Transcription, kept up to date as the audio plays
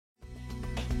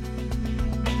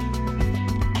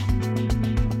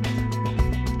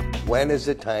When is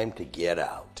it time to get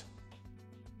out?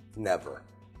 Never.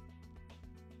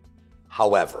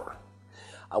 However,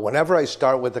 whenever I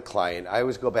start with a client, I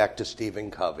always go back to Stephen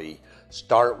Covey,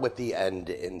 start with the end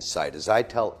in sight. As I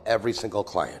tell every single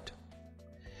client,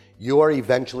 you are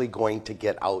eventually going to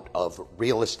get out of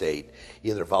real estate,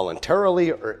 either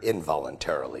voluntarily or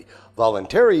involuntarily.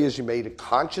 Voluntary is you made a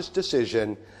conscious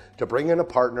decision to bring in a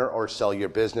partner or sell your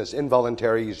business.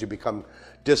 Involuntary is you become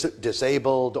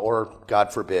disabled or,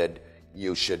 God forbid,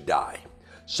 you should die.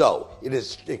 So it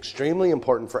is extremely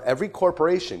important for every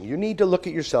corporation. You need to look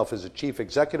at yourself as a chief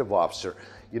executive officer.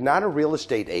 You're not a real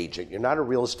estate agent. You're not a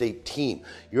real estate team.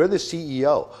 You're the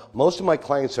CEO. Most of my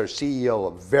clients are CEO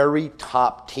of very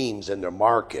top teams in their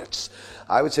markets.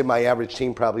 I would say my average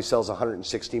team probably sells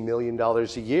 $160 million a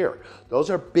year. Those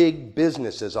are big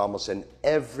businesses almost in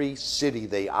every city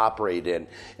they operate in.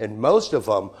 And most of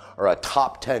them are a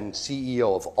top 10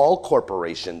 CEO of all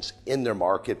corporations in their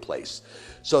marketplace.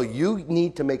 So you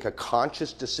need to make a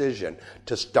conscious decision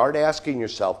to start asking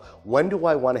yourself, when do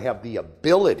I want to have the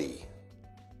ability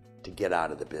to get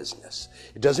out of the business?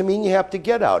 It doesn't mean you have to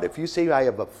get out. If you say I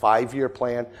have a 5-year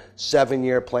plan,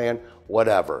 7-year plan,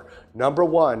 whatever. Number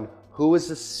one, who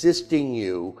is assisting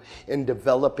you in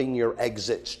developing your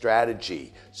exit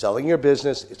strategy? Selling your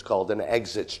business, it's called an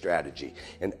exit strategy.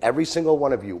 And every single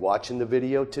one of you watching the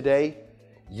video today,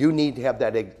 you need to have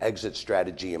that exit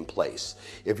strategy in place.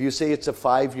 If you say it's a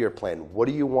 5-year plan, what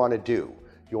do you want to do?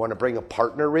 You want to bring a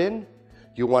partner in?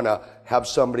 You want to have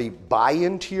somebody buy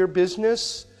into your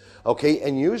business? Okay,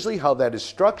 and usually how that is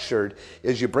structured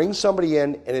is you bring somebody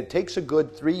in and it takes a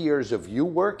good 3 years of you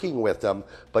working with them,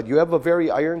 but you have a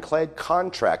very ironclad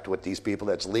contract with these people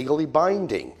that's legally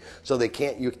binding. So they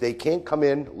can't come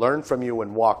in, learn from you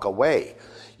and walk away.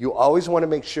 You always want to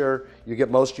make sure you get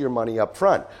most of your money up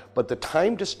front. But the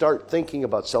time to start thinking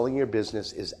about selling your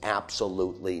business is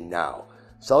absolutely now.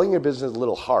 Selling your business is a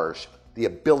little harsh, the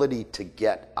ability to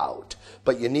get out.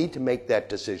 But you need to make that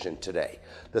decision today.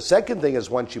 The second thing is,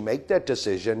 once you make that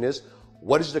decision, is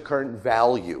what is the current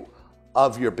value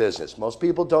of your business? Most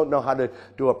people don't know how to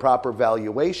do a proper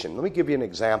valuation. Let me give you an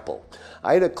example.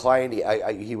 I had a client,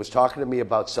 he was talking to me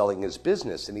about selling his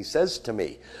business, and he says to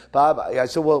me, Bob, I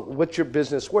said, well, what's your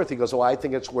business worth? He goes, well, I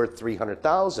think it's worth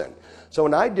 $300,000. So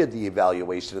when I did the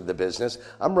evaluation of the business,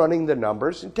 I'm running the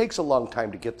numbers. It takes a long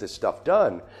time to get this stuff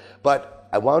done, but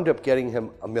I wound up getting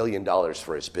him $1 million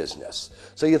for his business.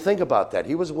 So you think about that.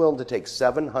 He was willing to take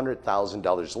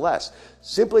 $700,000 less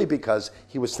simply because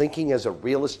he was thinking as a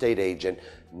real estate agent,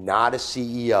 not a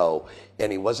CEO,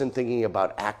 and he wasn't thinking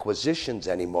about acquisitions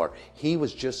anymore. He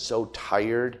was just so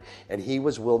tired, and he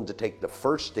was willing to take the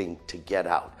first thing to get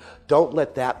out. Don't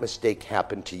let that mistake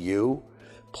happen to you.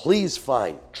 Please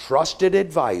find trusted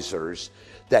advisors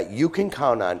that you can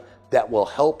count on that will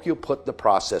help you put the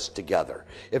process together.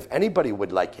 If anybody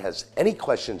has any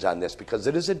questions on this, because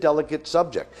it is a delicate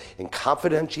subject, and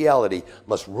confidentiality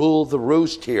must rule the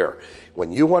roost here.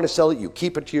 When you want to sell it, you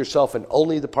keep it to yourself and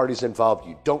only the parties involved.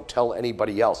 You don't tell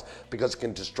anybody else, because it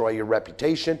can destroy your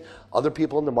reputation. Other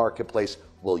people in the marketplace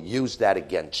will use that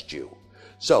against you.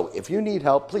 So if you need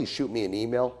help, please shoot me an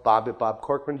email,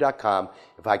 bob@bobcorcoran.com.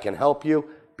 If I can help you,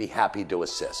 be happy to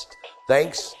assist.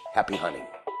 Thanks. Happy hunting.